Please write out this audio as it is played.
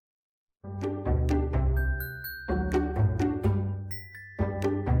So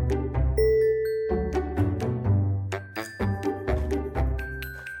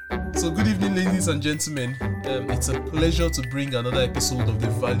good evening, ladies and gentlemen. It's a pleasure to bring another episode of the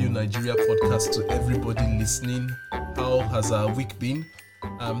Value Nigeria podcast to everybody listening. How has our week been?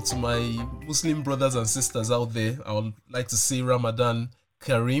 To my Muslim brothers and sisters out there, I would like to say Ramadan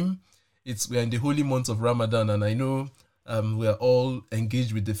Kareem. We are in the holy month of Ramadan, and I know we are all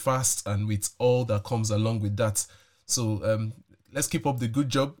engaged with the fast and with all that comes along with that. So let's keep up the good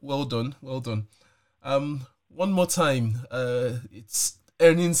job. Well done. One more time, it's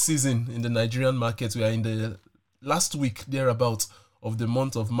earnings season in the Nigerian market. We are in the last week thereabout of the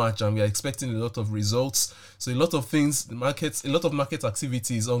month of March, and we are expecting a lot of results. So a lot of market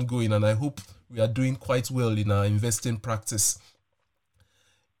activity is ongoing, and I hope we are doing quite well in our investing practice.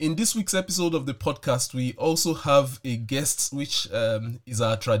 In this week's episode of the podcast, we also have a guest, which is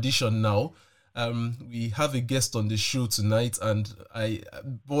our tradition now. We have a guest on the show tonight, and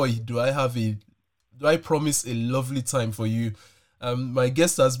do I promise a lovely time for you. My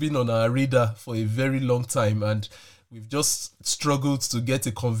guest has been on our radar for a very long time, and we've just struggled to get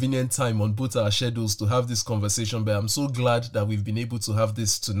a convenient time on both our schedules to have this conversation, but I'm so glad that we've been able to have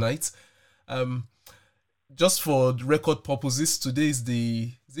this tonight. Just for record purposes, today is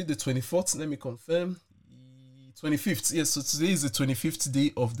the 24th? Let me confirm. 25th. Yes, so today is the 25th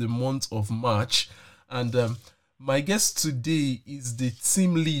day of the month of March, and my guest today is the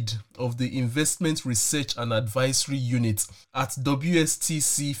team lead of the Investment Research and Advisory Unit at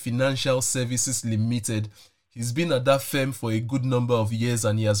WSTC Financial Services Limited. He's been at that firm for a good number of years,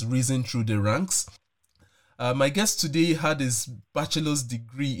 and he has risen through the ranks. My guest today had his bachelor's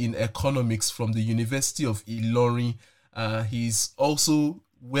degree in economics from the University of Ilorin. He's also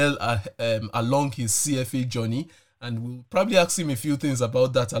well along his CFA journey, and we'll probably ask him a few things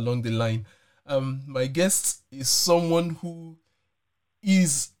about that along the line. My guest is someone who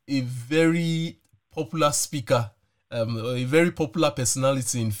is a very popular speaker, a very popular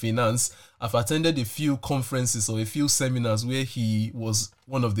personality in finance. I've attended a few conferences or a few seminars where he was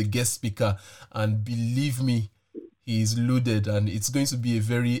one of the guest speakers, and believe me, he is loaded, and it's going to be a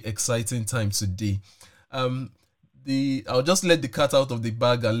very exciting time today. I'll just let the cat out of the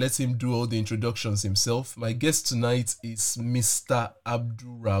bag and let him do all the introductions himself. My guest tonight is Mr.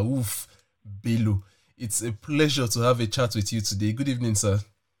 Abdulrauf Bello. It's a pleasure to have a chat with you today. Good evening, sir.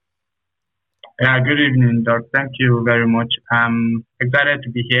 Yeah, good evening, Doc. Thank you very much. I'm excited to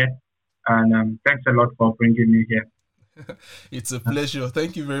be here, and thanks a lot for bringing me here. It's a pleasure.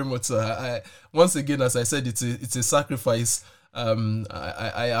 Thank you very much, sir. Once again, as I said, it's a sacrifice.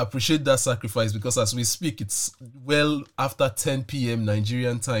 I appreciate that sacrifice because as we speak, it's well after 10 p.m.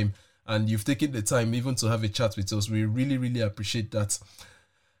 Nigerian time, and you've taken the time even to have a chat with us. We really, really appreciate that.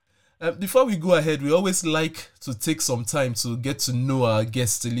 Before we go ahead, we always like to take some time to get to know our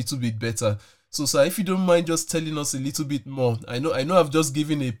guests a little bit better. So, sir, if you don't mind just telling us a little bit more. I know I've just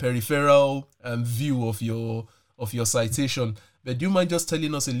given a peripheral view of your citation, but do you mind just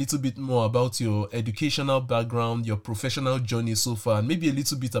telling us a little bit more about your educational background, your professional journey so far, and maybe a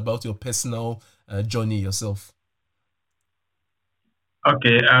little bit about your personal journey yourself?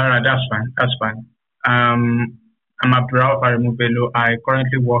 Okay, all right, that's fine. I'm Abdulrauf Bello. I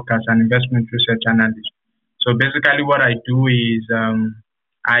currently work as an investment research analyst. So basically what I do is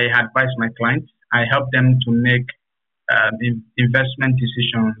I advise my clients. I help them to make investment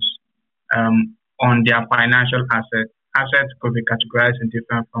decisions on their financial assets. Assets could be categorized in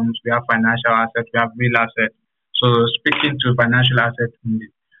different forms. We have financial assets, we have real assets. So speaking to financial assets only.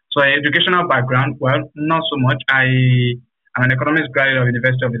 So educational background, well, not so much. I'm an economics graduate of the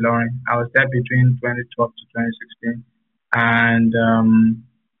University of Ilorin. I was there between 2012 to 2016, and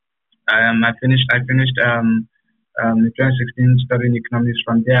I finished in 2016 studying economics.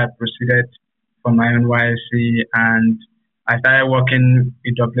 From there, I proceeded for my own YSc, and I started working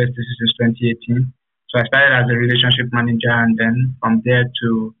with WSTC since 2018. So I started as a relationship manager, and then from there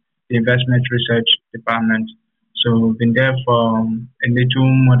to the investment research department. So I've been there for a little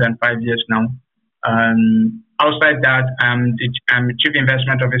more than 5 years now. Outside that, I'm chief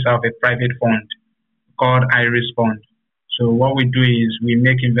investment officer of a private fund called Iris Fund. So what we do is we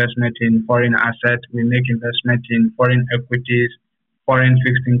make investment in foreign assets, we make investment in foreign equities, foreign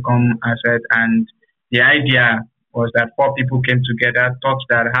fixed income assets, and the idea was that four people came together, thought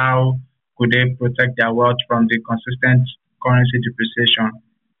that how could they protect their wealth from the consistent currency depreciation,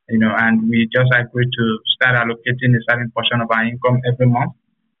 and we just agreed to start allocating a certain portion of our income every month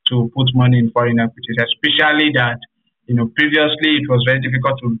to put money in foreign equities, especially that, previously it was very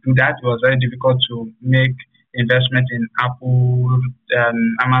difficult to do that. It was very difficult to make investment in Apple,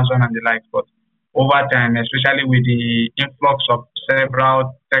 Amazon, and the like. But over time, especially with the influx of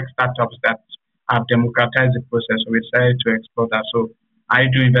several tech startups that have democratized the process, so we decided to explore that. So I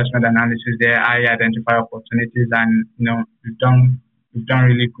do investment analysis there. I identify opportunities, and we've done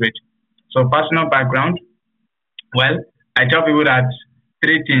really great. So personal background. Well, I tell people that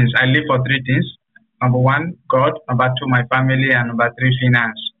three things. I live for three things. Number one, God. Number two, my family, and number three,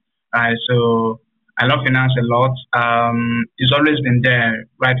 finance. So I love finance a lot. It's always been there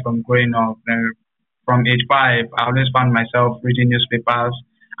right from growing up. From age 5, I always found myself reading newspapers.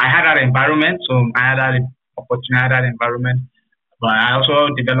 I had that environment, so I had that opportunity, I had that environment. But I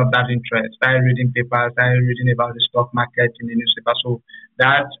also developed that interest. Started reading papers, started reading about the stock market in the newspaper. So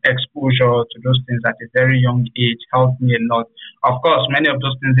that exposure to those things at a very young age helped me a lot. Of course, many of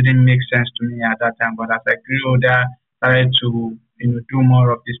those things didn't make sense to me at that time, but as I grew older, started to do more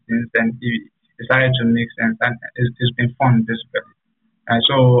of these things, and it started to make sense, and it's been fun basically.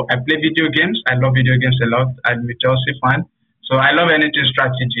 So I play video games. I love video games a lot. I'm a Chelsea fan, so I love anything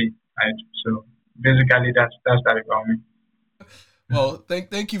strategy. Right? So basically, that's that about me. Well,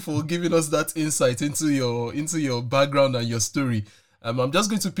 thank you for giving us that insight into your background and your story. I'm just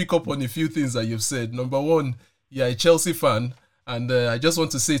going to pick up on a few things that you've said. Number one, you're a Chelsea fan, and I just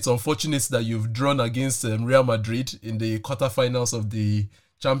want to say it's unfortunate that you've drawn against Real Madrid in the quarterfinals of the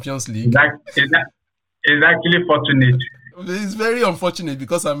Champions League. It's actually fortunate. It's very unfortunate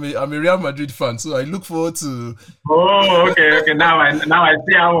because I'm a Real Madrid fan, so I look forward to. Oh, okay. Now I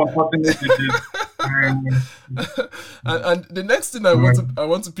see how unfortunate it is. And the next thing I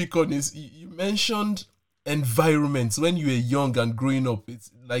want to pick on is you mentioned environment when you were young and growing up.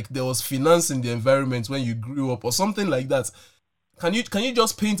 It's like there was finance in the environment when you grew up or something like that. Can you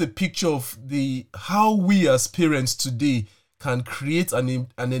just paint a picture of the how we as parents today can create an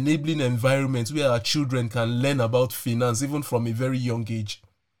enabling environment where our children can learn about finance even from a very young age?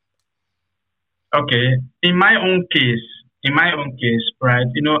 Okay. In my own case, right,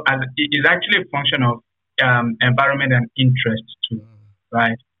 it's actually a function of environment and interest too,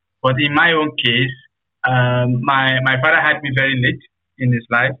 right? But in my own case, my father had me very late in his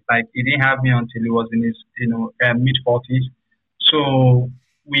life. Like he didn't have me until he was in his mid 40s. So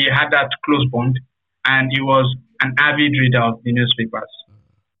we had that close bond, and he was an avid reader of the newspapers.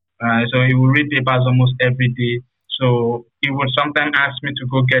 So he would read papers almost every day. So he would sometimes ask me to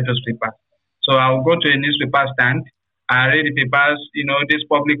go get those papers. So I would go to a newspaper stand. I read the papers, this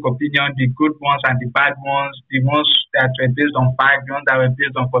public opinion, the good ones and the bad ones, the ones that were based on fact, the ones that were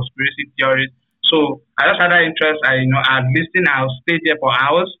based on conspiracy theories. So I just had that interest. I'd listen, I'll stay there for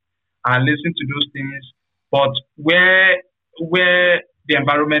hours. I'll listen to those things. But where the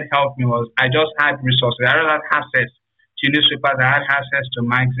environment helped me was I just had resources. I just had access to newspapers. I had access to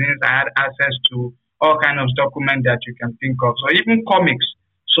magazines. I had access to all kinds of documents that you can think of. So even comics,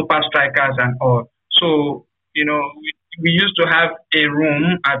 super strikers and all. So, we used to have a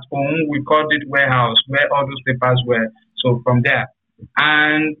room at home. We called it warehouse where all those papers were. So from there.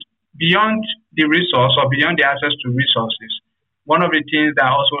 And beyond the resource or beyond the access to resources, one of the things that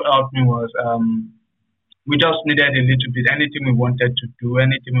also helped me was we just needed a little bit, anything we wanted to do,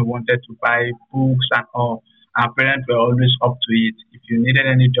 anything we wanted to buy, books and all. Our parents were always up to it. If you needed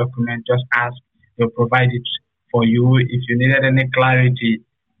any document, just ask, they'll provide it for you. If you needed any clarity,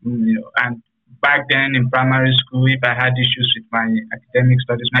 and back then in primary school, if I had issues with my academic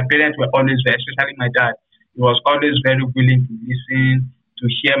studies, my parents were always there, especially my dad. He was always very willing to listen, to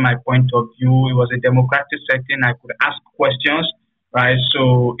hear my point of view. It was a democratic setting. I could ask questions, right?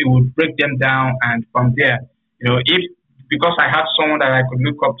 So it would break them down. And from there, if because I had someone that I could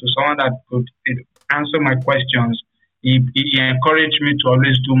look up to, someone that could answer my questions, he encouraged me to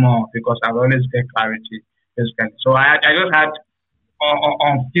always do more because I always get clarity, basically. So I just had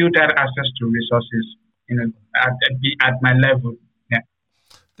unfiltered access to resources, at my level. Yeah.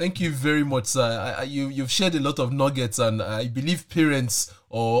 Thank you very much, sir. You've shared a lot of nuggets, and I believe parents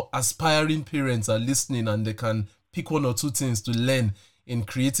or aspiring parents are listening, and they can pick one or two things to learn in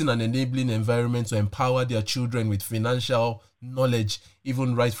creating an enabling environment to empower their children with financial knowledge,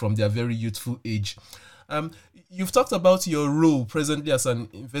 even right from their very youthful age. You've talked about your role presently as an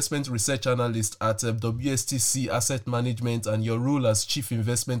investment research analyst at WSTC Asset Management and your role as Chief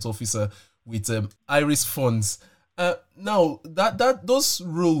Investment Officer with Iris Funds. Now, that those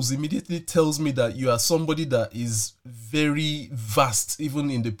roles immediately tells me that you are somebody that is very vast, even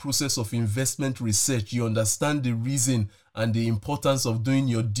in the process of investment research. You understand the reason and the importance of doing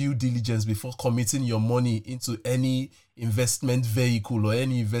your due diligence before committing your money into any investment vehicle or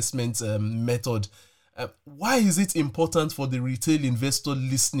any investment method. Why is it important for the retail investor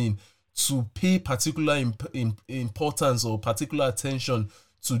listening to pay particular importance or particular attention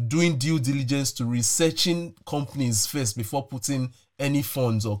to doing due diligence, to researching companies first before putting any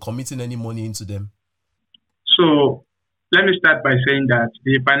funds or committing any money into them? So let me start by saying that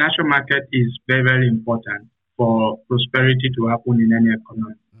the financial market is very, very important for prosperity to happen in any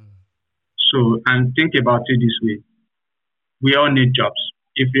economy. So, and think about it this way. We all need jobs.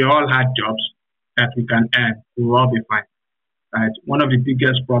 If we all had jobs that we can earn, we will all be fine. Right? One of the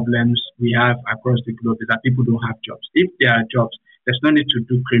biggest problems we have across the globe is that people don't have jobs. If there are jobs, there's no need to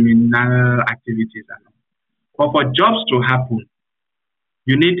do criminal activities. But for jobs to happen,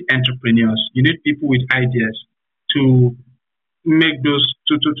 you need entrepreneurs. You need people with ideas to make those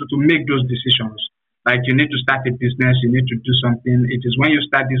to make those decisions. Like you need to start a business, you need to do something. It is when you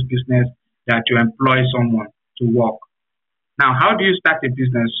start this business that you employ someone to work. Now, how do you start a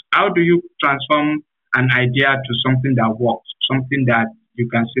business? How do you transform an idea to something that works, something that you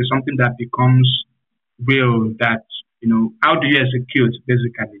can say, something that becomes real, that, how do you execute,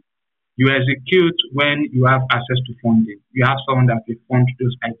 basically? You execute when you have access to funding. You have someone that will fund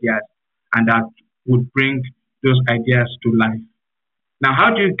those ideas and that would bring those ideas to life. Now,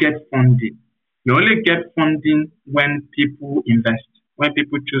 how do you get funding? You only get funding when people invest, when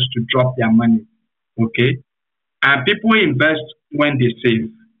people choose to drop their money, okay? And people invest when they save,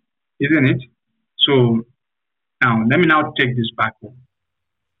 isn't it? So now, let me now take this back home.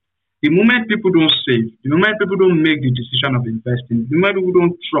 The moment people don't save, the moment people don't make the decision of investing, the moment people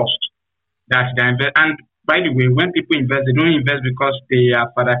don't trust that they invest, and by the way, when people invest, they don't invest because they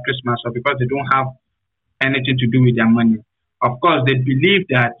are Father Christmas or because they don't have anything to do with their money. Of course, they believe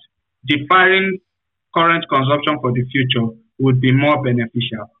that deferring current consumption for the future would be more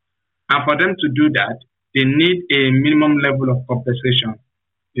beneficial. And for them to do that, they need a minimum level of compensation,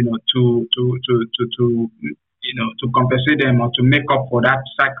 to compensate them or to make up for that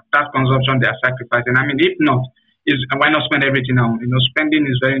consumption they are sacrificing. I mean, if not, why not spend everything now? Spending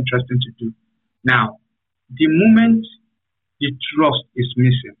is very interesting to do. Now, the moment the trust is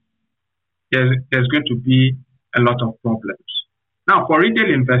missing, there's going to be a lot of problems. Now, for retail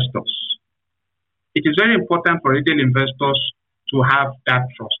investors, it is very important for retail investors to have that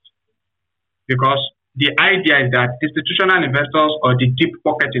trust, because the idea is that institutional investors or the deep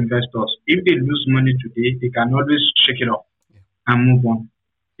pocket investors, if they lose money today, they can always shake it off and move on.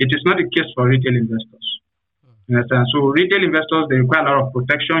 It is not the case for retail investors. You understand? So retail investors, they require a lot of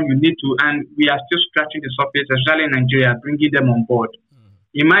protection. You need to, and we are still scratching the surface, especially in Nigeria, bringing them on board.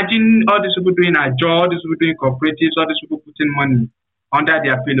 Imagine all these people doing a job, all these people doing cooperatives, all these people putting money under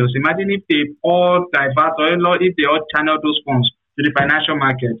their pillows. Imagine if they all divert or if they all channel those funds to the financial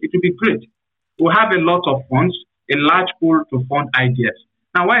market. It would be great. We'll have a lot of funds, a large pool to fund ideas.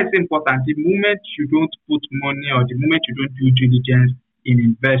 Now, why it's important, the moment you don't put money or the moment you don't do diligence in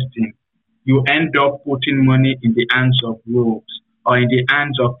investing, you end up putting money in the hands of rogues or in the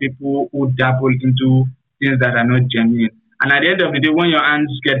hands of people who dabble into things that are not genuine. And at the end of the day, when your hands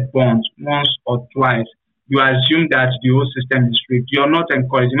get burnt once or twice, you assume that the whole system is rigged. You're not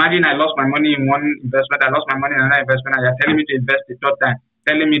encouraged. Imagine I lost my money in one investment, I lost my money in another investment, and you're telling me to invest the third time,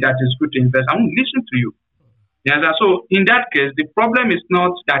 telling me that it's good to invest. I won't listen to you. Yeah, so in that case, the problem is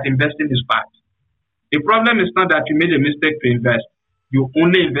not that investing is bad. The problem is not that you made a mistake to invest. You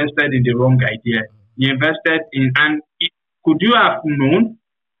only invested in the wrong idea. You invested in, and could you have known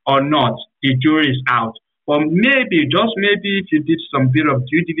or not? The jury is out. Or maybe, just maybe, if you did some bit of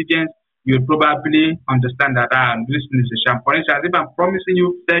due diligence, you'd probably understand that this is a sham. For instance, if I'm promising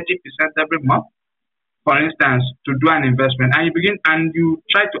you 30% every month, for instance, to do an investment, and you begin and you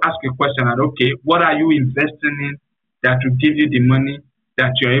try to ask a question that, okay, what are you investing in that will give you the money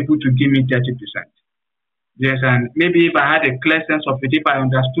that you're able to give me 30%? Yes, and maybe if I had a clear sense of it, if I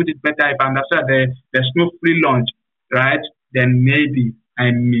understood it better, if I understood there's no free lunch, right, then maybe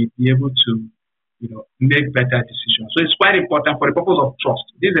I may be able to, make better decisions. So it's quite important for the purpose of trust.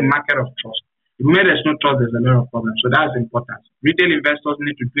 This is a market of trust. If there's no trust, there's a lot of problems. So that's important. Retail investors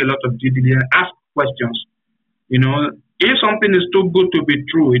need to do a lot of due diligence, ask questions. If something is too good to be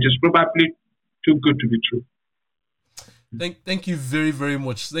true, it is probably too good to be true. Thank you very, very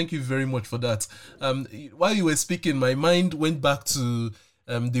much. Thank you very much for that. While you were speaking, my mind went back to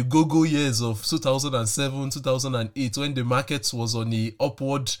the go-go years of 2007, 2008, when the market was on the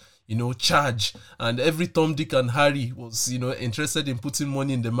upward charge, and every Tom, Dick and Harry was, interested in putting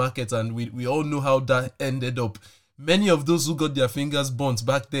money in the market, and we all know how that ended up. Many of those who got their fingers burnt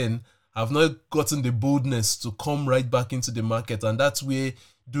back then have not gotten the boldness to come right back into the market, and that's where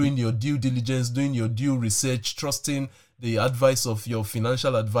doing your due diligence, doing your due research, trusting the advice of your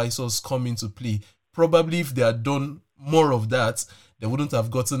financial advisors come into play. Probably if they had done more of that, they wouldn't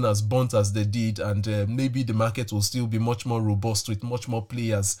have gotten as burnt as they did, and maybe the market will still be much more robust with much more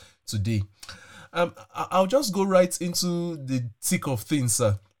players today. I'll just go right into the thick of things,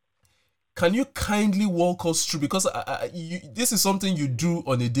 sir. Can you kindly walk us through, because this is something you do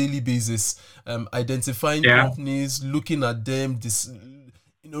on a daily basis, identifying companies, looking at them,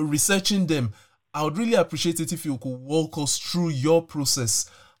 researching them. I would really appreciate it if you could walk us through your process.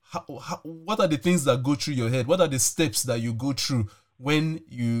 What are the things that go through your head? What are the steps that you go through when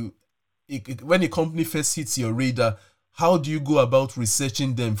a company first hits your radar? How do you go about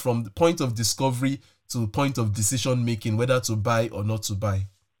researching them from the point of discovery to the point of decision making, whether to buy or not to buy?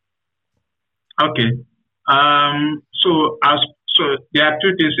 Okay. So there are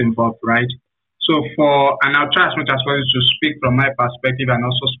two things involved, right? And I'll try as much as possible to speak from my perspective and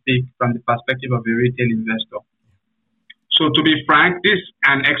also speak from the perspective of a retail investor. So to be frank, this is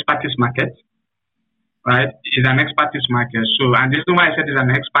an expertise market, right? It's an expertise market. So, and the reason why I said it's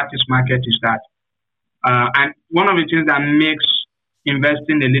an expertise market is that, and one of the things that makes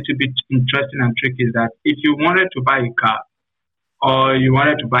investing a little bit interesting and tricky is that if you wanted to buy a car or you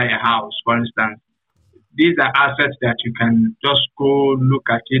wanted to buy a house, for instance, these are assets that you can just go look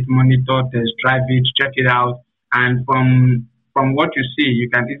at it, monitor, test drive it, check it out, and from what you see, you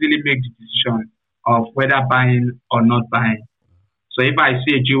can easily make the decision of whether buying or not buying. So if I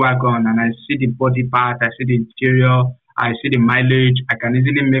see a G-Wagon and I see the body part, I see the interior, I see the mileage, I can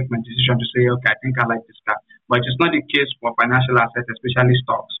easily make my decision to say, okay, I think I like this car. But it's not the case for financial assets, especially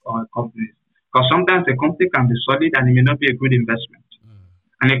stocks or companies. Because sometimes a company can be solid and it may not be a good investment.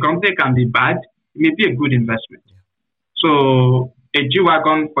 And a company can be bad, it may be a good investment. So a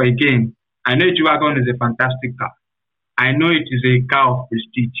G-Wagon, for again, I know a G-Wagon is a fantastic car. I know it is a car of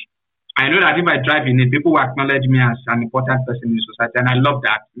prestige. I know that if I drive in it, people will acknowledge me as an important person in society, and I love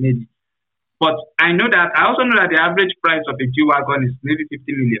that, maybe. But I also know that the average price of a G-Wagon is maybe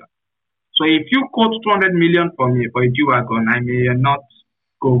 50 million. So if you quote 200 million for me for a G-Wagon, I may not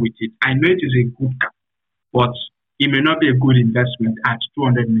go with it. I know it is a good car, but it may not be a good investment at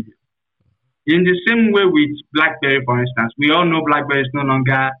 200 million. In the same way with BlackBerry, for instance, we all know BlackBerry is no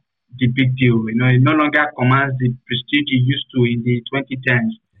longer the big deal. It no longer commands the prestige it used to in the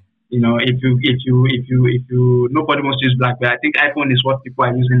 2010s. If you nobody wants to use BlackBerry. I think iPhone is what people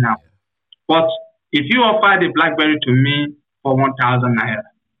are using now. But if you offer the BlackBerry to me for 1,000 naira,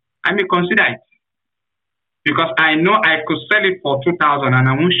 I may consider it, because I know I could sell it for 2,000 and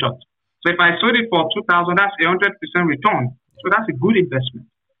I won't short. So if I sold it for 2,000, that's 100% return. So that's a good investment.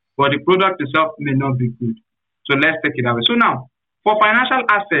 But the product itself may not be good. So let's take it away. So now, for financial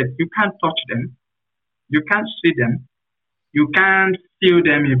assets, you can't touch them. You can't see them. You can't feel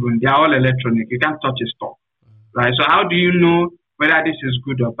them even. They are all electronic. You can't touch a stock. Right? So how do you know whether this is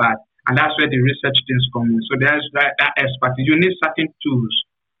good or bad? And that's where the research things come in. So there's that expertise. You need certain tools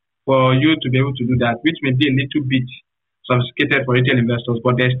for you to be able to do that, which may be a little bit sophisticated for retail investors,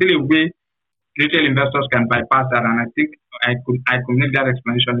 but there's still a way retail investors can bypass that, and I think I could make that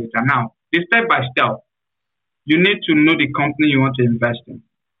explanation later. Now, the step by step, you need to know the company you want to invest in.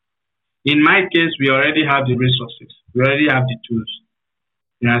 In my case, we already have the resources. We already have the tools.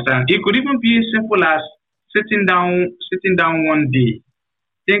 You understand? It could even be as simple as sitting down one day,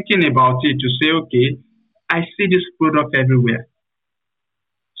 thinking about it to say, okay, I see this product everywhere.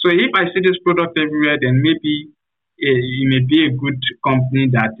 So if I see this product everywhere, then maybe it may be a good company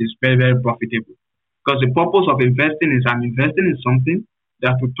that is very, very profitable. Because the purpose of investing is I'm investing in something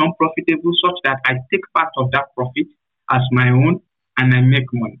that will turn profitable such that I take part of that profit as my own and I make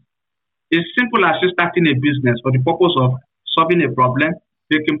money. It's simple as just starting a business for the purpose of solving a problem,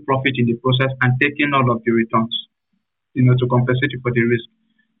 making profit in the process, and taking all of the returns, to compensate you for the risk.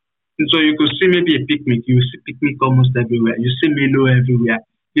 And so you could see maybe a picnic. You see picnic almost everywhere. You see Milo everywhere.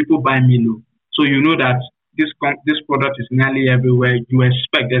 People buy Milo. So you know that this product is nearly everywhere. You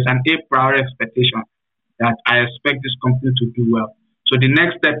expect, there's an a priori expectation that I expect this company to do well. So the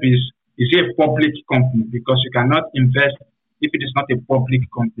next step is it a public company? Because you cannot invest if it is not a public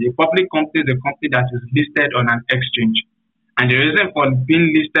company. A public company is a company that is listed on an exchange. And the reason for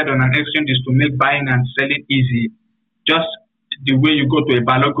being listed on an exchange is to make buying and selling easy. Just the way you go to a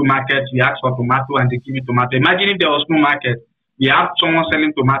Balogu market, you ask for tomato and they give you tomato. Imagine if there was no market. You have someone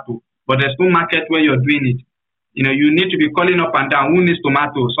selling tomato, but there's no market where you're doing it. You need to be calling up and down. Who needs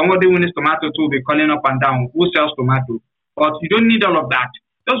tomato? Somebody who needs tomato too will be calling up and down. Who sells tomato? But you don't need all of that.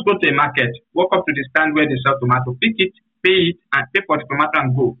 Just go to a market, walk up to the stand where they sell tomato, pick it, pay it, and pay for the tomato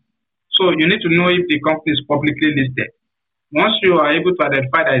and go. So you need to know if the company is publicly listed. Once you are able to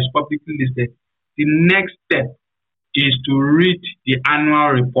identify that it's publicly listed, the next step is to read the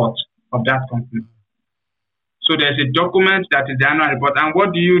annual report of that company. So there's a document that is the annual report. And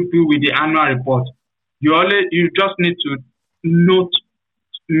what do you do with the annual report? You just need to note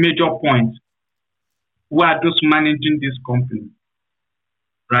major points. Who are those managing this company,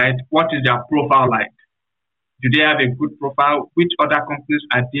 right? What is their profile like? Do they have a good profile? Which other companies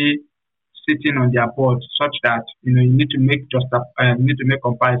are they sitting on their board, such that you need to make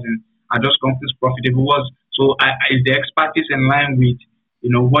comparison. Are those companies profitable? Is the expertise in line with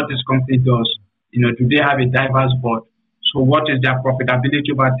what this company does? Do they have a diverse board? So what is their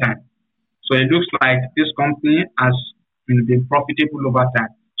profitability over time? So it looks like this company has been profitable over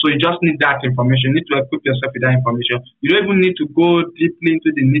time. So you just need that information. You need to equip yourself with that information. You don't even need to go deeply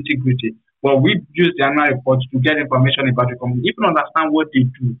into the nitty gritty. But we use the annual report to get information about the company. Even understand what they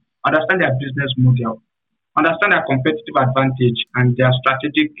do, understand their business model, understand their competitive advantage and their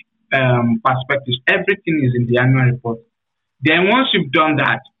strategic perspectives. Everything is in the annual report. Then once you've done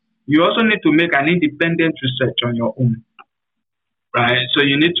that, you also need to make an independent research on your own. Right? So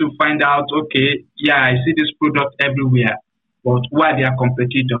you need to find out, okay, yeah, I see this product everywhere, but who are their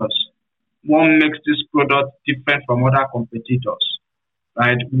competitors? What makes this product different from other competitors?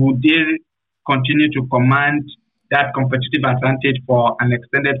 Right? Would they continue to command that competitive advantage for an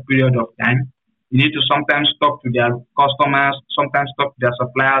extended period of time? You need to sometimes talk to their customers, sometimes talk to their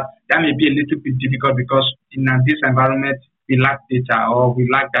suppliers. That may be a little bit difficult because in this environment, we lack data or we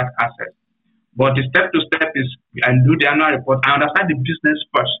lack that asset. But the step to step is I do the annual report. I understand the business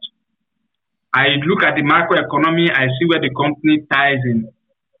first. I look at the macroeconomy. I see where the company ties in.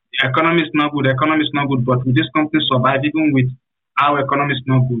 The economy is not good. The economy is not good. But will this company survive even with our economy is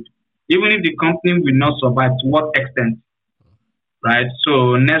not good? Even if the company will not survive, to what extent? Right?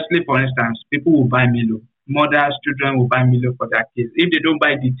 So Nestle, for instance, people will buy Milo. Mothers, children will buy Milo for their kids. If they don't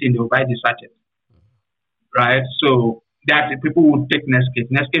buy the tin, they'll buy the sachet. Right? So that people would take Nescafe.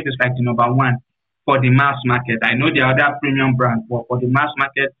 Nescafe is like the number one for the mass market. I know there are other premium brands, but for the mass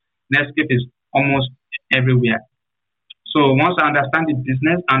market, Nescafe is almost everywhere. So once I understand the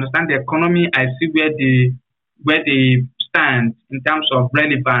business, I understand the economy, I see where they stand in terms of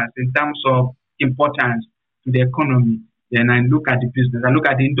relevance, in terms of importance to the economy. Then I look at the business, I look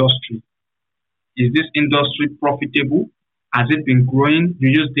at the industry. Is this industry profitable? Has it been growing? You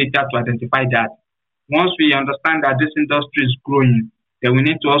use data to identify that. Once we understand that this industry is growing, then we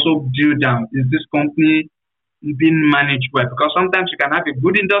need to also drill down. Is this company being managed well? Because sometimes you can have a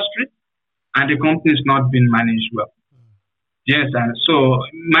good industry and the company is not being managed well. Yes, so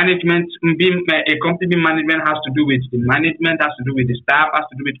management, a company management has to do with the management, has to do with the staff, has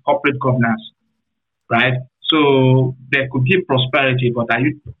to do with corporate governance, right? So there could be prosperity, but are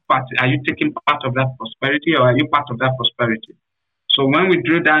you taking part of that prosperity, or are you part of that prosperity? So when we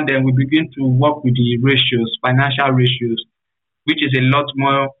drill down, then we begin to work with the ratios, financial ratios, which is a lot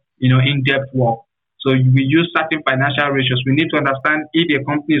more, in-depth work. So we use certain financial ratios. We need to understand if a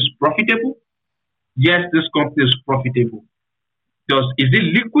company is profitable. Yes, this company is profitable. Is it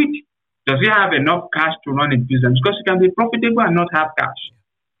liquid? Does it have enough cash to run a business? Because you can be profitable and not have cash.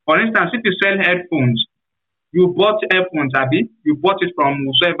 For instance, if you sell headphones, you bought headphones, Abby, you bought it from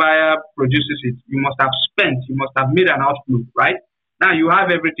whoever produces it. You must have spent, you must have made an outflow, right? Now you have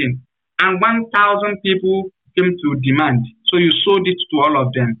everything. And 1,000 people came to demand. So you sold it to all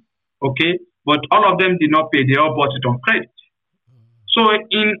of them. Okay? But all of them did not pay. They all bought it on credit. So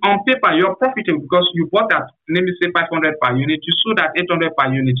on paper, you're profitable because you bought at, let me say, 500 per unit. You sold at 800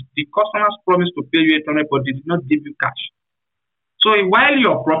 per unit. The customers promised to pay you 800, but they did not give you cash. So while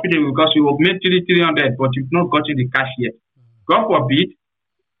you're profitable because you have made 300, but you've not gotten the cash yet, God forbid,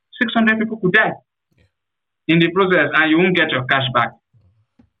 600 people could die in the process and you won't get your cash back.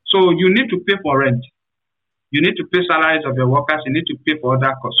 So you need to pay for rent. You need to pay salaries of your workers. You need to pay for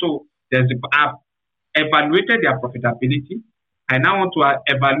other costs. So I've evaluated their profitability. I now want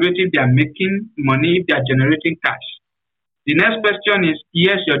to evaluate if they are making money, if they are generating cash. The next question is,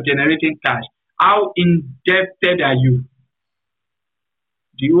 yes, you're generating cash. How indebted are you?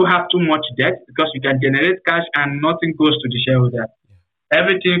 Do you have too much debt? Because you can generate cash and nothing goes to the shareholder.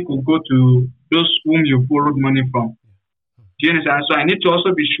 Everything could go to those whom you borrowed money from. Do you understand? So I need to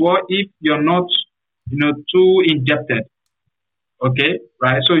also be sure if you're not, too indebted. Okay,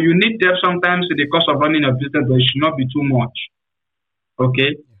 right? So you need debt sometimes in the cost of running a business, but it should not be too much.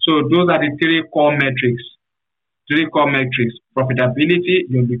 Okay, so those are the three core metrics. Profitability,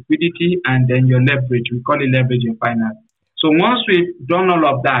 your liquidity, and then your leverage. We call it leverage in finance. So once we've done all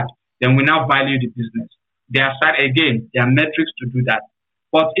of that, then we now value the business. There are metrics to do that.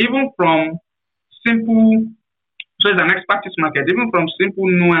 But even from simple, so it's an expertise market, even from simple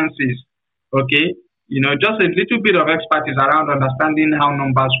nuances, okay, just a little bit of expertise around understanding how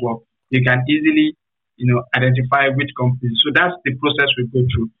numbers work, you can easily identify which companies. So that's the process we go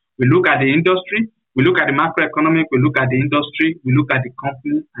through. We look at the industry, we look at the macroeconomic, we look at the industry, we look at the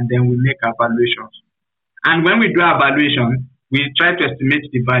company, and then we make our valuations. And when we do our valuation, we try to estimate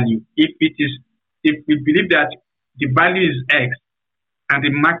the value. If we believe that the value is X and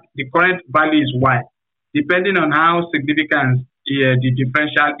the current value is Y, depending on how significant the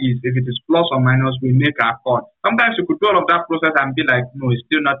differential is, if it is plus or minus, we make our call. Sometimes you could do all of that process and be like, no, it's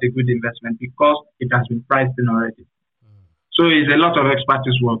still not a good investment because it has been priced in already. So it's a lot of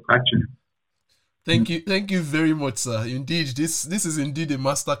expertise work, actually. Thank you very much, sir. Indeed, this is indeed a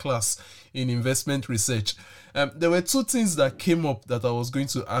masterclass in investment research. There were two things that came up that I was going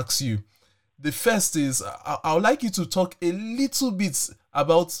to ask you. The first is I would like you to talk a little bit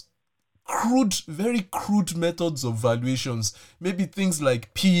about very crude methods of valuations, maybe things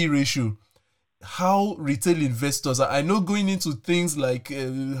like PE ratio. How retail investors are, I know going into things like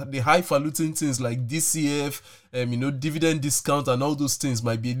the highfalutin things like DCF, dividend discount and all those things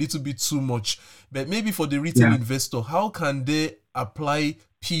might be a little bit too much. But maybe for the retail investor, how can they apply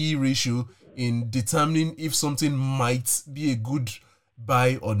PE ratio in determining if something might be a good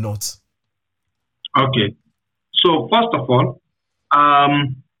buy or not? Okay. So first of all,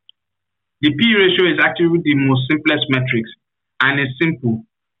 the PE ratio is actually the most simplest metrics, and it's simple.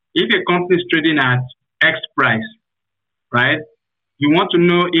 If a company is trading at X price, right, you want to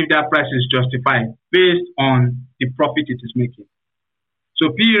know if that price is justified based on the profit it is making. So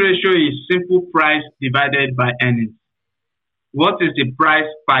PE ratio is simple price divided by earnings. What is the price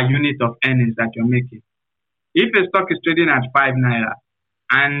per unit of earnings that you're making? If a stock is trading at 5 naira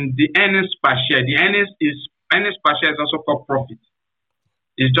and the earnings per share, earnings per share is also called profit.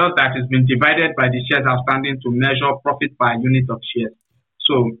 It's just that it's been divided by the shares outstanding to measure profit per unit of shares.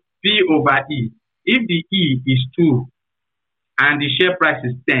 So P over E. If the E is 2 and the share price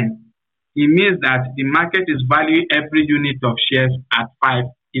is 10, it means that the market is valuing every unit of shares at 5,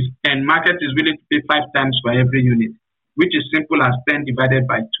 and market is willing to pay 5 times for every unit, which is simple as 10 divided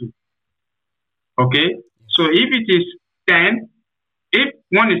by 2. Okay? So if it is 10,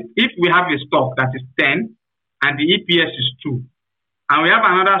 if we have a stock that is 10 and the EPS is 2, and we have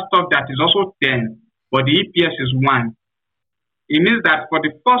another stock that is also 10, but the EPS is 1, it means that for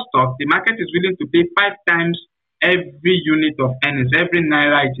the first stock, the market is willing to pay 5 times every unit of earnings, every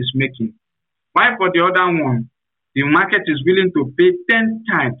naira it is making. While for the other one, the market is willing to pay 10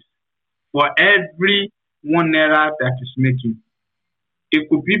 times for every 1 naira that is making. It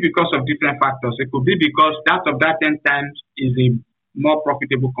could be because of different factors. It could be because that 10 times is a more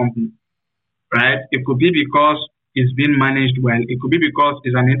profitable company, right? It could be because it's being managed well. It could be because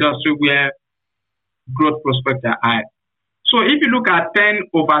it's an industry where growth prospects are high. So if you look at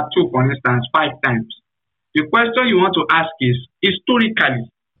 10 over 2, for instance, 5 times, the question you want to ask is, historically,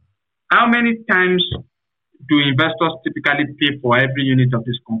 how many times do investors typically pay for every unit of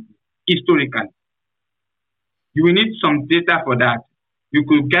this company? Historically. You will need some data for that. You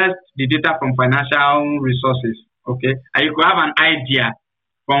could get the data from financial resources, okay? And you could have an idea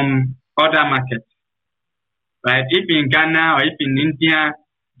from other markets, right? If in Ghana or if in India,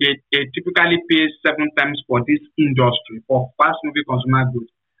 they typically pay 7 times for this industry, for fast-moving consumer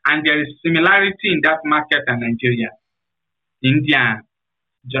goods. And there is similarity in that market and Nigeria. India,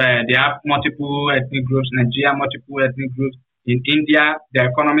 they have multiple ethnic groups. Nigeria, multiple ethnic groups. In India, the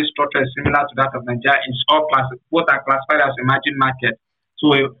economic structure is similar to that of Nigeria. It's all both are classified as emerging markets. So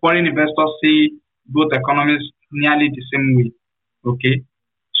foreign investors see both economies nearly the same way. Okay,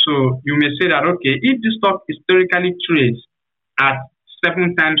 so you may say that, okay, if the stock historically trades at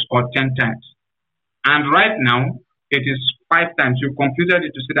 7 times or 10 times, and right now it is 5 times, you computed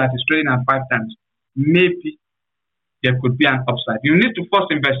it to say that it's trading at 5 times, maybe there could be an upside. You need to first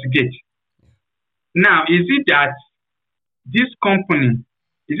investigate. Now, is it that this company,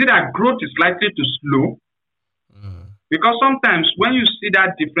 is it that growth is likely to slow? Because sometimes when you see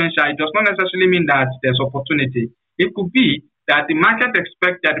that differential, it does not necessarily mean that there's opportunity. It could be that the market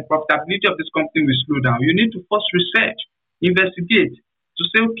expects that the profitability of this company will slow down. You need to first research, investigate to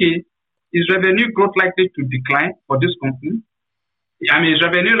say, okay, is revenue growth likely to decline for this company? Is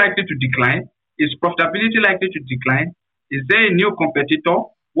revenue likely to decline? Is profitability likely to decline? Is there a new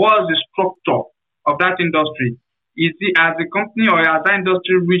competitor? What is the structure of that industry? Has the company or has that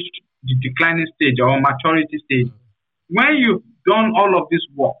industry reached the declining stage or maturity stage? When you've done all of this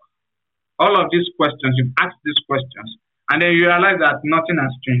work, all of these questions, you've asked these questions, and then you realize that nothing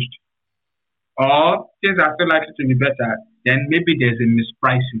has changed, or things are still likely to be better, then maybe there's a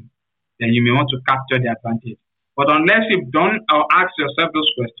mispricing. Then you may want to capture the advantage. But unless you've done or asked yourself those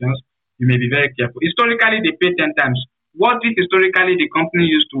questions, you may be very careful. Historically, they pay 10 times. what if historically the company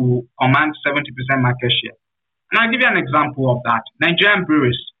used to command 70% market share? And I'll give you an example of that. Nigerian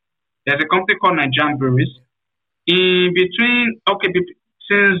breweries. There's a company called Nigerian Breweries. In between,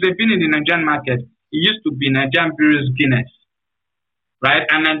 since they've been in the Nigerian market, it used to be Nigerian Breweries Guinness, right?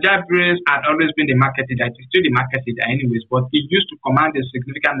 And Nigerian Breweries had always been the market leader. It's still the market leader anyways, but it used to command a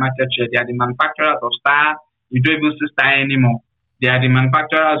significant market share. They are the manufacturers of Star. You don't even see Star anymore. They are the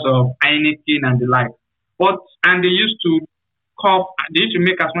manufacturers of Heineken and the like. And they used to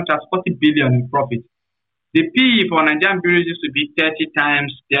make as much as 40 billion in profit. The PE for Nigerian breweries used to be 30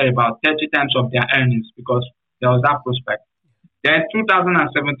 times, about 30 times of their earnings because there was that prospect. Then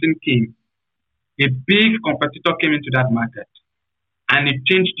 2017 came. A big competitor came into that market and it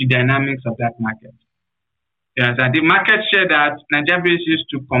changed the dynamics of that market. Yes, and the market share that Nigerian breweries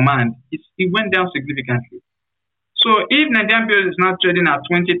used to command, it went down significantly. So if Nigerian breweries is now trading at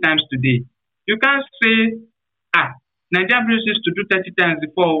 20 times today, you can't say, Nigerian breweries used to do 30 times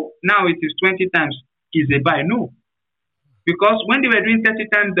before, now it is 20 times. Is a buy? No. Because when they were doing 30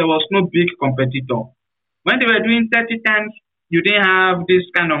 times, there was no big competitor. When they were doing 30 times, you didn't have this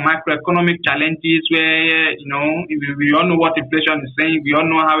kind of macroeconomic challenges where, we all know what inflation is saying, we all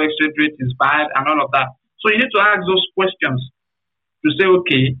know how exchange rate is bad and all of that. So you need to ask those questions to say,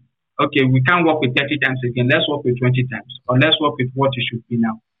 okay, we can't work with 30 times again, let's work with 20 times, or let's work with what it should be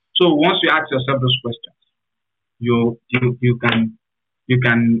now. So once you ask yourself those questions, you can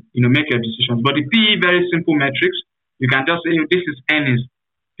make your decisions. But the PE, very simple metrics. You can just say, this is earnings.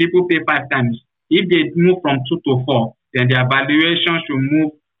 People pay 5 times. If they move from 2 to 4, then their valuation should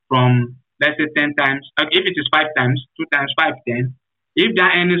move from, let's say, 10 times. If it is 5 times, 2 times 5, 10. If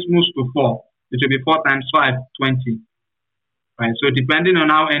their earnings moves to 4, it will be 4 times 5, 20. Right? So depending on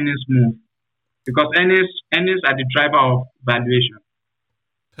how earnings move, because earnings are the driver of valuation.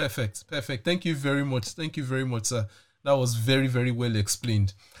 Perfect. Thank you very much, sir. That was very, very well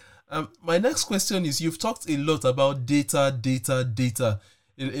explained. My next question is, you've talked a lot about data.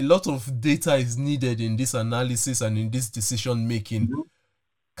 A lot of data is needed in this analysis and in this decision making. Mm-hmm.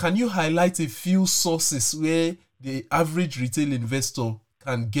 Can you highlight a few sources where the average retail investor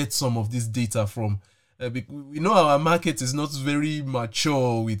can get some of this data from? We know our market is not very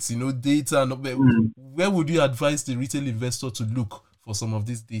mature with data. Where would you advise the retail investor to look for some of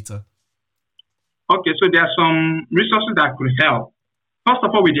this data? Okay, so there are some resources that could help. First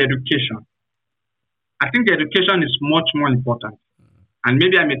of all, with the education. I think the education is much more important. And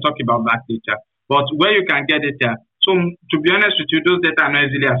maybe I may talk about that later. But where you can get data. So to be honest with you, those data are not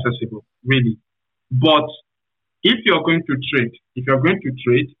easily accessible, really. But if you're going to trade, if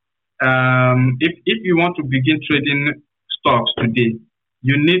you want to begin trading stocks today,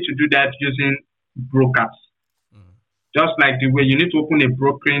 you need to do that using brokers. Just like the way you need to open a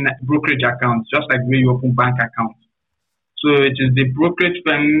brokerage account, just like the way you open bank accounts. So it is the brokerage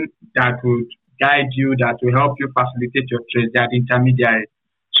firm that would guide you, that will help you facilitate your trade, that intermediary.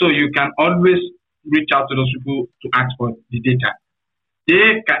 So you can always reach out to those people to ask for the data.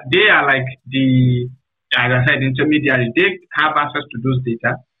 They are like as I said, intermediary. They have access to those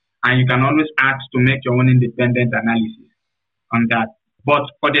data, and you can always ask to make your own independent analysis on that. But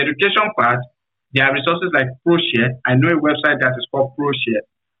for the education part, there are resources like ProShare. I know a website that is called ProShare.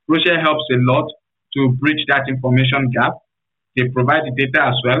 ProShare helps a lot to bridge that information gap. They provide the data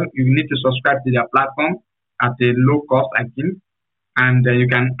as well. You need to subscribe to their platform at a low cost, I think, and you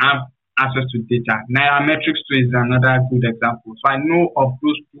can have access to data. Nairametrics too is another good example. So I know of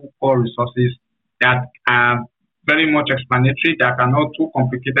those 2 core resources that are very much explanatory, that are not too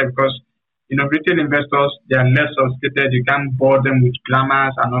complicated because, retail investors, they are less sophisticated. You can't bore them with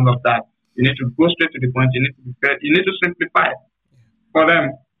grammars and all of that. You need to go straight to the point. You need to simplify for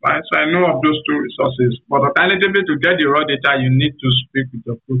them. Right? So I know of those 2 resources. But alternatively, to get the raw data, you need to speak with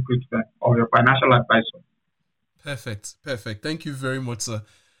your brokerage firm or your financial advisor. Perfect. Thank you very much, sir.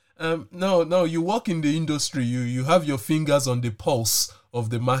 Now you work in the industry. You have your fingers on the pulse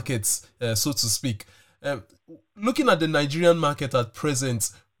of the markets, so to speak. Looking at the Nigerian market at present,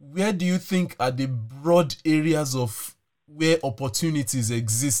 where do you think are the broad areas of where opportunities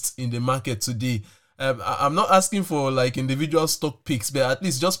exist in the market today? I'm not asking for like individual stock picks, but at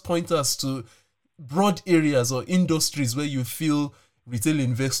least just point us to broad areas or industries where you feel retail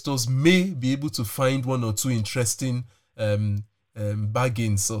investors may be able to find 1 or 2 interesting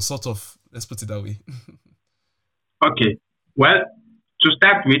bargains, or sort of, let's put it that way. Okay. Well, to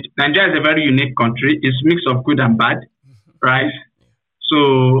start with, Nigeria is a very unique country. It's a mix of good and bad, right?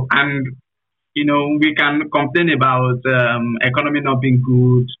 So, and we can complain about economy not being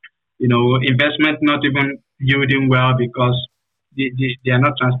good, investment not even yielding well because they are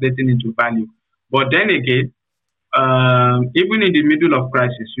not translating into value. But then again, Even in the middle of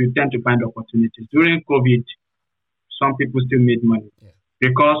crisis, you tend to find opportunities. During COVID, some people still made money Yeah.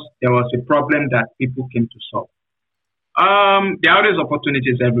 because there was a problem that people came to solve. There are always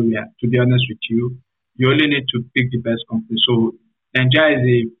opportunities everywhere. To be honest with you, you only need to pick the best company. So Nigeria is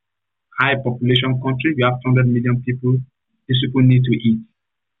a high population country. We have 200 million people. These people need to eat,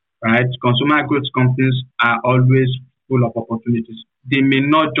 right? Consumer goods companies are always full of opportunities. They may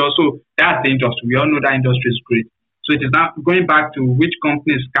not just, so that's the industry. We all know that industry is great. So it is now going back to which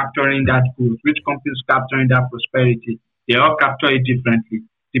company is capturing that growth, which company is capturing that prosperity. They all capture it differently,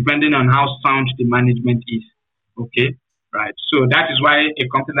 depending on how sound the management is. Okay, right. So that is why a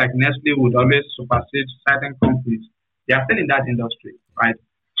company like Nestle would always supersede certain companies. They are still in that industry, right?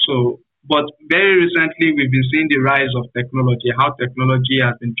 So, but very recently we've been seeing the rise of technology, how technology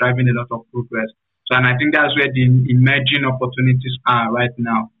has been driving a lot of progress. So, and I think that's where the emerging opportunities are right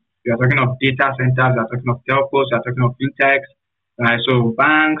now. We are talking of data centers, we are talking of telcos, we are talking of fintechs. Right? So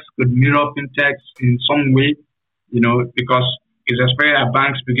banks could mirror fintechs in some way, because it's expected that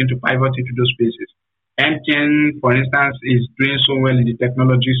banks begin to pivot into those spaces. MTN, for instance, is doing so well in the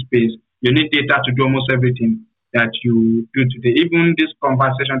technology space. You need data to do almost everything that you do today. Even this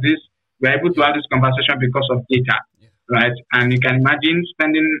conversation, we're able to have this conversation because of data, right? And you can imagine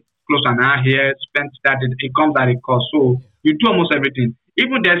spending close an hour here, spend that it comes at a cost. So you do almost everything.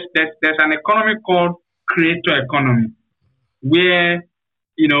 Even there's an economy called creator economy, where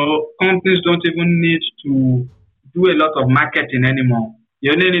companies don't even need to do a lot of marketing anymore.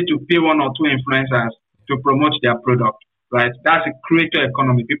 You only need to pay one or two influencers to promote their product, right? That's a creator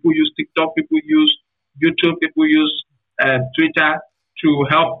economy. People use TikTok, people use YouTube, people use Twitter to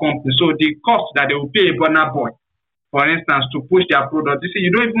help companies. So the cost that they will pay a Burna Boy, for instance, to push their product,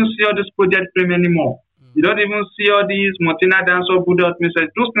 you don't even see all this project frame anymore. You don't even see all these Martina Dance or Buddha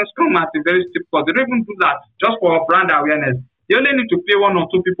message. Those things come at a very steep cost. They don't even do that just for brand awareness. You only need to pay one or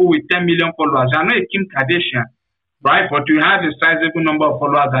two people with 10 million followers. You're not a Kim Kardashian, right? But you have a sizable number of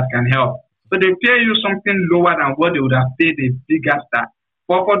followers that can help. So they pay you something lower than what they would have paid a bigger star.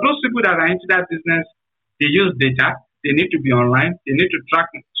 But for those people that are into that business, they use data. They need to be online. They need to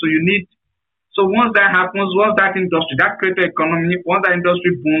track it. So once that happens, once that industry, that creator economy, once that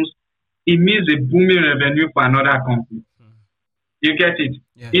industry booms, it means a booming revenue for another company. You get it?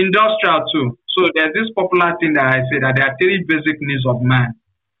 Yeah. Industrial too. So there's this popular thing that I say that there are three basic needs of man: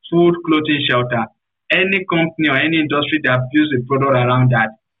 food, clothing, shelter. Any company or any industry that builds a product around that,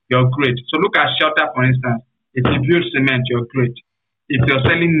 you're great. So look at shelter, for instance. If you build cement, you're great. If you're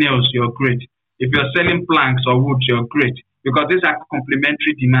selling nails, you're great. If you're selling planks or wood, you're great. Because these are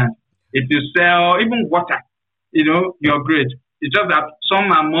complementary demands. If you sell even water, you're great. It's just that some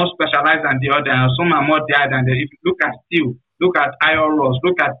are more specialized than the other, and some are more there than the other. If you look at steel, look at iron rods,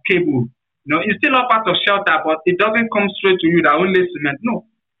 look at cable, it's still all part of shelter, but it doesn't come straight to you that only cement. No.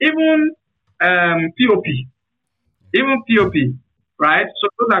 Even POP, right? So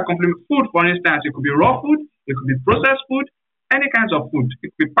those are complementary. Food, for instance, it could be raw food, it could be processed food, any kinds of food.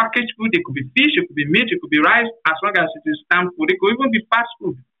 It could be packaged food, it could be fish, it could be meat, it could be rice, as long as it is stamped food. It could even be fast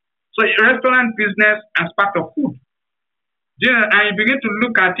food. So restaurant business as part of food. And you begin to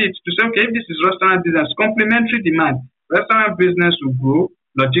look at it to say, okay, if this is restaurant business, complementary demand, restaurant business will grow,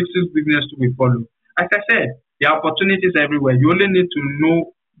 logistics business will follow. As I said, there are opportunities everywhere. You only need to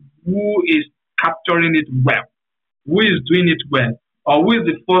know who is capturing it well, who is doing it well, or who is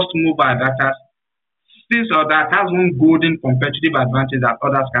the first mover that has one golden competitive advantage that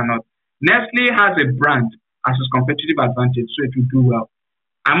others cannot. Nestle has a brand as its competitive advantage, so it will do well.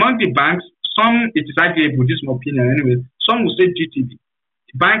 Among the banks, it is arguable, this is my opinion anyway, some will say GTB.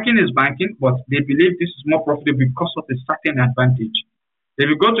 Banking is banking, but they believe this is more profitable because of a certain advantage. If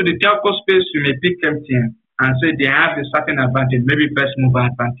you go to the telco space, you may pick MTN and say they have a certain advantage, maybe first mover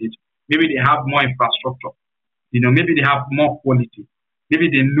advantage. Maybe they have more infrastructure. Maybe they have more quality. Maybe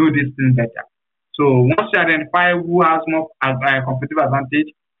they know this thing better. So once you identify who has more competitive advantage,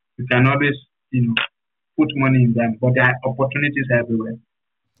 you can always, put money in them. But there are opportunities everywhere.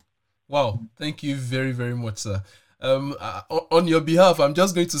 Wow, thank you very, very much, sir. On your behalf, I'm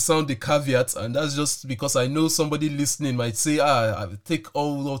just going to sound the caveat, and that's just because I know somebody listening might say, I take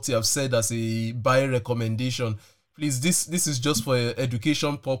all what you have said as a buy recommendation. Please, this is just for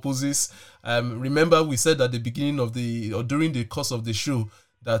education purposes. Remember, we said at the beginning of during the course of the show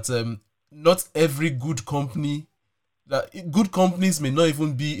that not every good companies may not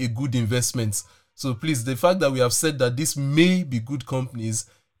even be a good investment. So please, the fact that we have said that this may be good companies,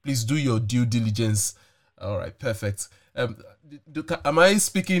 please do your due diligence. All right, perfect. Am I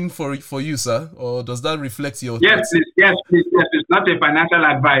speaking for you, sir, or does that reflect your Yes, thoughts? please. Yes, please. Yes, it's not a financial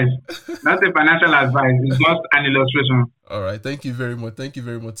advice. Not a financial advice. It's just an illustration. All right. Thank you very much. Thank you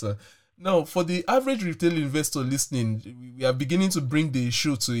very much, sir. Now, for the average retail investor listening, we are beginning to bring the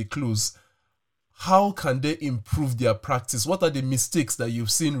show to a close. How can they improve their practice? What are the mistakes that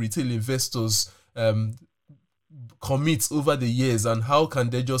you've seen retail investors commit over the years, and how can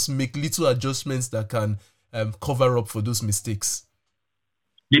they just make little adjustments that can cover up for those mistakes?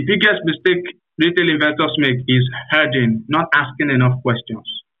 The biggest mistake retail investors make is herding, not asking enough questions.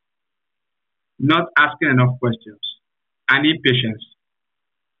 Not asking enough questions. I need patience.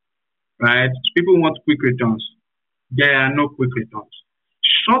 Right? People want quick returns. There are no quick returns.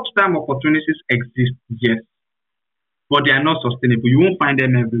 Short-term opportunities exist, yes, but they are not sustainable. You won't find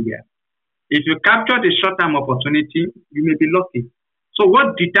them everywhere. If you capture the short-term opportunity, you may be lucky. So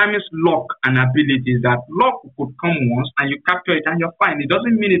what determines luck and ability is that luck could come once and you capture it and you're fine. It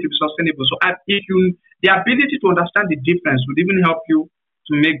doesn't mean it will be sustainable. So the ability to understand the difference would even help you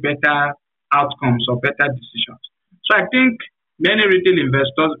to make better outcomes or better decisions. So I think many retail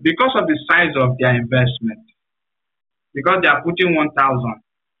investors, because of the size of their investment, because they are putting 1,000,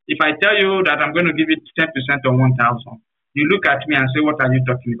 if I tell you that I'm going to give it 10% on 1,000, you look at me and say, what are you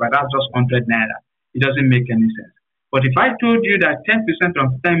talking about? That's just 100 naira. It doesn't make any sense. But if I told you that 10%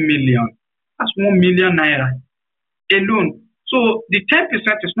 of 10 million, that's 1 million naira alone. So the 10%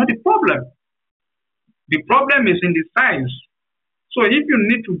 is not the problem. The problem is in the size. So if you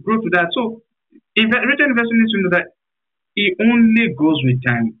need to grow to that, so retail investment needs to know that it only goes with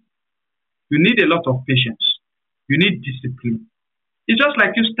time. You need a lot of patience. You need discipline. It's just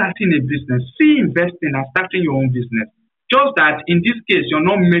like you starting a business. See investing and starting your own business. Just that in this case, you're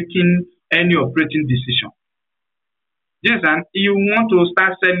not making any operating decision. Yes, and you want to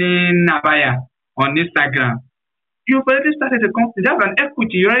start selling abaya on Instagram. You've already started a company. That's an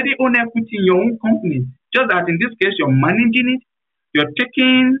equity. You already own equity in your own company. Just that in this case, you're managing it. You're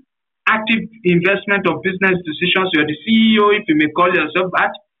taking active investment of business decisions. You're the CEO, if you may call yourself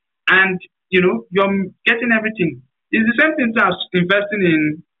that. And, you're getting everything. It's the same thing as investing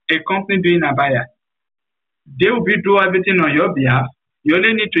in a company doing abaya. They will do everything on your behalf. You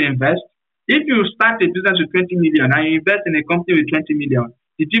only need to invest. If you start a business with 20 million and you invest in a company with 20 million,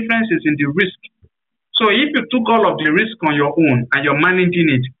 the difference is in the risk. So if you took all of the risk on your own and you're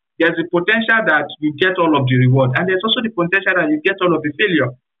managing it, there's a potential that you get all of the reward. And there's also the potential that you get all of the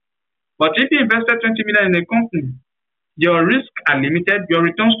failure. But if you invested 20 million in a company, your risks are limited, your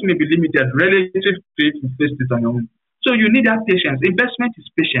returns may be limited relative to if you face it on your own. So you need that patience. Investment is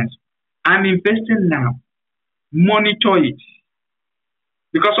patience. I'm investing now. Monitor it.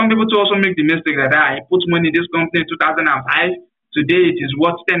 Because some people also make the mistake that I put money in this company in 2005. Today it is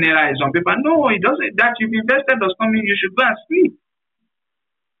worth 10 naira is on paper. No, it doesn't. That you've invested does not mean you should go and sleep.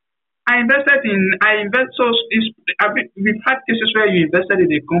 We've had cases where you invested in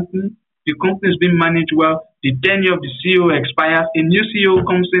a company, the company is being managed well, the tenure of the CEO expires, a new CEO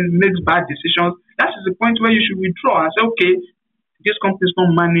comes in, makes bad decisions. That is the point where you should withdraw and say, okay, this company is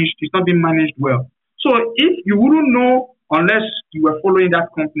not managed, it's not being managed well. So if you wouldn't know unless you were following that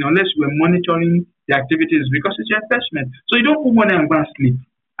company, unless you were monitoring the activities, because it's your investment. So you don't put money and go and sleep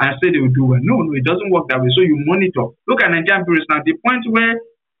and say they will do well. No, it doesn't work that way. So you monitor. Look at Nigerian bureaus now. The point where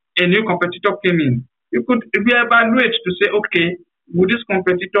a new competitor came in, you could reevaluate to say, okay, would this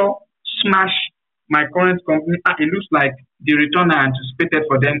competitor smash my current company? It looks like the return I anticipated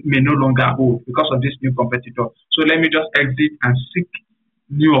for them may no longer hold because of this new competitor. So let me just exit and seek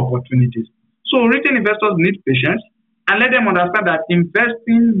new opportunities. So retail investors need patience and let them understand that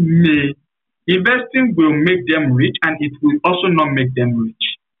investing will make them rich and it will also not make them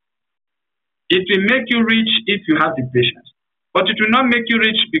rich. It will make you rich if you have the patience. But it will not make you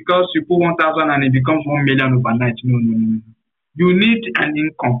rich because you put 1,000 and it becomes 1 million overnight. No. You need an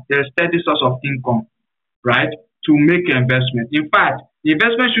income, a steady source of income, right, to make an investment. In fact, the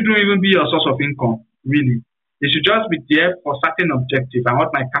investment shouldn't even be your source of income, really. It should just be there for certain objectives. I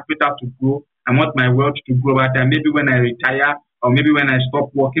want my capital to grow. I want my wealth to grow at time. Maybe when I retire, or maybe when I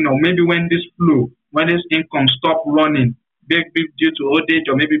stop working, or maybe when this income stop running, maybe due to old age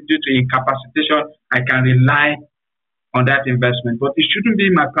or maybe due to incapacitation, I can rely on that investment. But it shouldn't be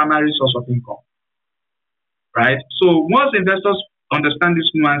my primary source of income. Right? So once investors understand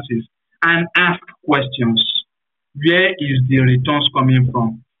these nuances and ask questions, where is the returns coming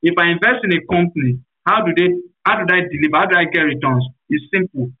from? If I invest in a company, how do I deliver? How do I get returns? It's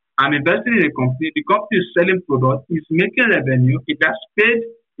simple. I'm investing in a company. The company is selling products. It's making revenue. It has paid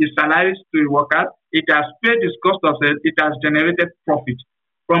its salaries to the workers. It has paid its cost of sales. It has generated profit.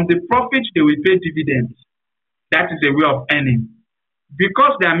 From the profit, they will pay dividends. That is a way of earning.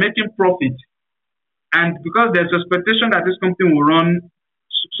 Because they are making profit and because there's expectation that this company will run,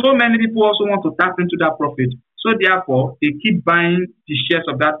 so many people also want to tap into that profit. So therefore, they keep buying the shares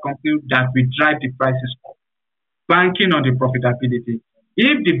of that company that will drive the prices up, banking on the profitability.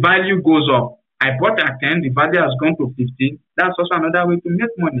 If the value goes up, I bought at 10, the value has gone to 15, that's also another way to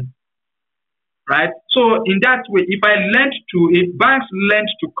make money, right? So in that way, if banks lend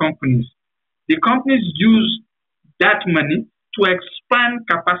to companies, the companies use that money to expand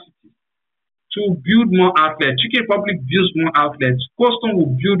capacity, to build more outlets. Chicken Republic builds more outlets. Custom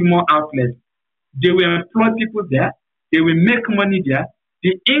will build more outlets. They will employ people there. They will make money there.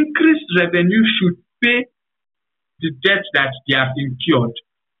 The increased revenue should pay the debt that they have incurred,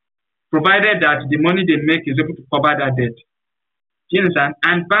 provided that the money they make is able to cover that debt. Do you understand?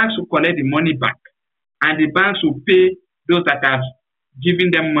 And banks will collect the money back. And the banks will pay those that have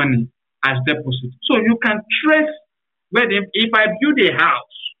given them money as deposit. So you can trace if I build a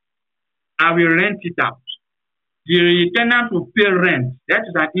house, I will rent it out. The tenant will pay rent. That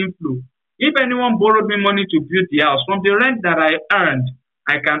is an inflow. If anyone borrowed me money to build the house, from the rent that I earned,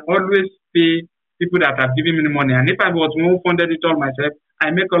 I can always pay people that have given me the money. And if I was one who funded it all myself,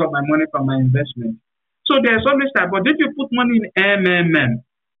 I make all of my money from my investment. So there's always that. But if you put money in MMM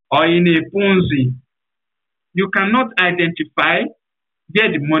or in a Ponzi, you cannot identify where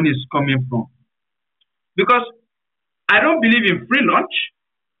the money is coming from. Because I don't believe in free lunch.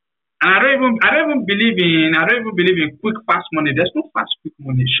 And I don't even believe in quick, fast money. There's no fast, quick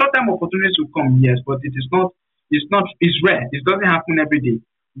money. Short-term opportunities will come, yes, but it's rare. It doesn't happen every day.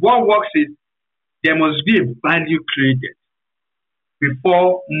 What works is there must be a value created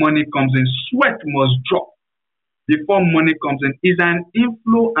before money comes in. Sweat must drop before money comes in. It's an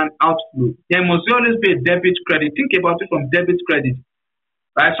inflow and outflow. There must always be a debit credit. Think about it from debit credit.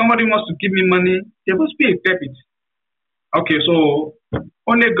 Right? Somebody wants to give me money, there must be a debit. Okay, so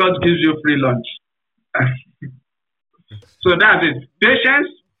only God gives you free lunch. So that's it. Patience,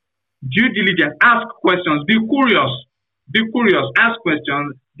 due diligence, ask questions, be curious, ask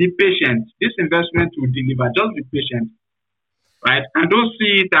questions, be patient. This investment will deliver. Just be patient, right? And don't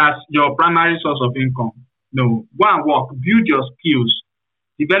see it as your primary source of income. No, go and work, build your skills,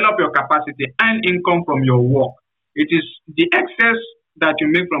 develop your capacity, earn income from your work. It is the excess that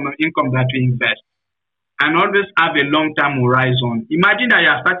you make from your income that you invest. And always have a long-term horizon. Imagine that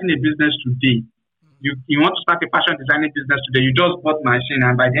you are starting a business today. You want to start a fashion designing business today. You just bought machine,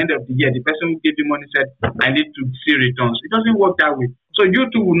 and by the end of the year, the person who gave you money said, I need to see returns. It doesn't work that way. So you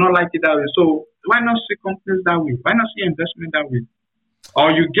too will not like it that way. So why not see companies that way? Why not see investment that way? Or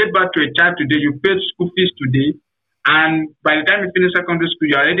you get back to a child today, you paid school fees today, and by the time you finish secondary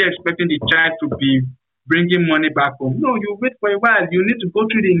school, you're already expecting the child to be bringing money back home. No, you wait for a while. You need to go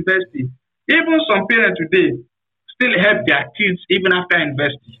through the university. Even some parents today still help their kids even after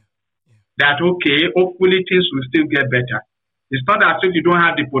investing. That okay, hopefully things will still get better. It's not as if you don't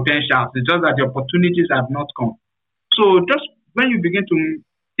have the potential. It's just that the opportunities have not come. So just when you begin to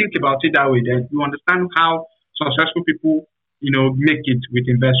think about it that way, then you understand how successful people, make it with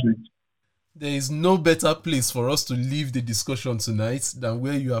investment. There is no better place for us to leave the discussion tonight than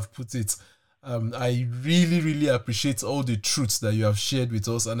where you have put it. I really, really appreciate all the truths that you have shared with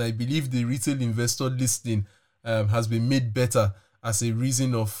us, and I believe the retail investor listening has been made better as a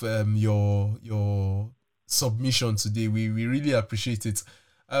reason of your submission today. We really appreciate it.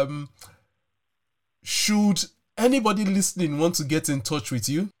 Should anybody listening want to get in touch with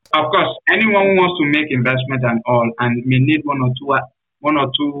you? Of course, anyone who wants to make investment and all, and may need one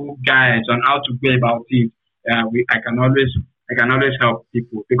or two guides on how to go about it, I can always help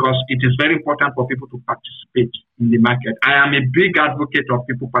people, because it is very important for people to participate in the market. I am a big advocate of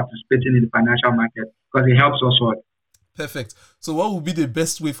people participating in the financial market because it helps us all. Perfect. So what would be the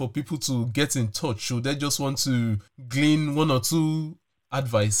best way for people to get in touch? Should they just want to glean one or two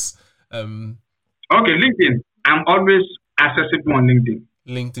advice? Okay, LinkedIn. I'm always accessible on LinkedIn.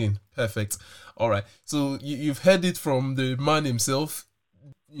 LinkedIn. Perfect. All right. So you've heard it from the man himself.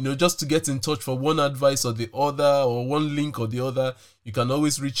 Just to get in touch for one advice or the other, or one link or the other, you can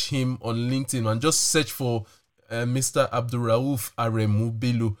always reach him on LinkedIn and just search for Mr Abdulrauf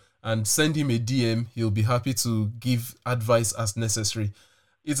Bello and send him a DM. He'll be happy to give advice as necessary.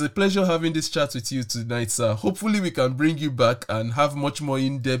 It's a pleasure having this chat with you tonight, sir. Hopefully we can bring you back and have much more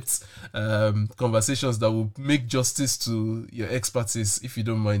in-depth conversations that will make justice to your expertise, if you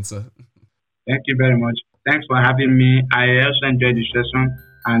don't mind, sir. Thank you very much. Thanks for having me. I also enjoyed the session.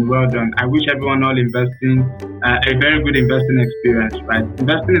 And well done. I wish everyone all investing a very good investing experience, right?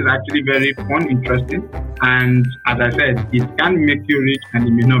 Investing is actually very fun, interesting, and as I said, it can make you rich and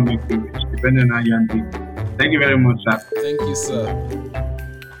it may not make you rich, depending on how you are doing. Thank you very much, sir. Thank you, sir.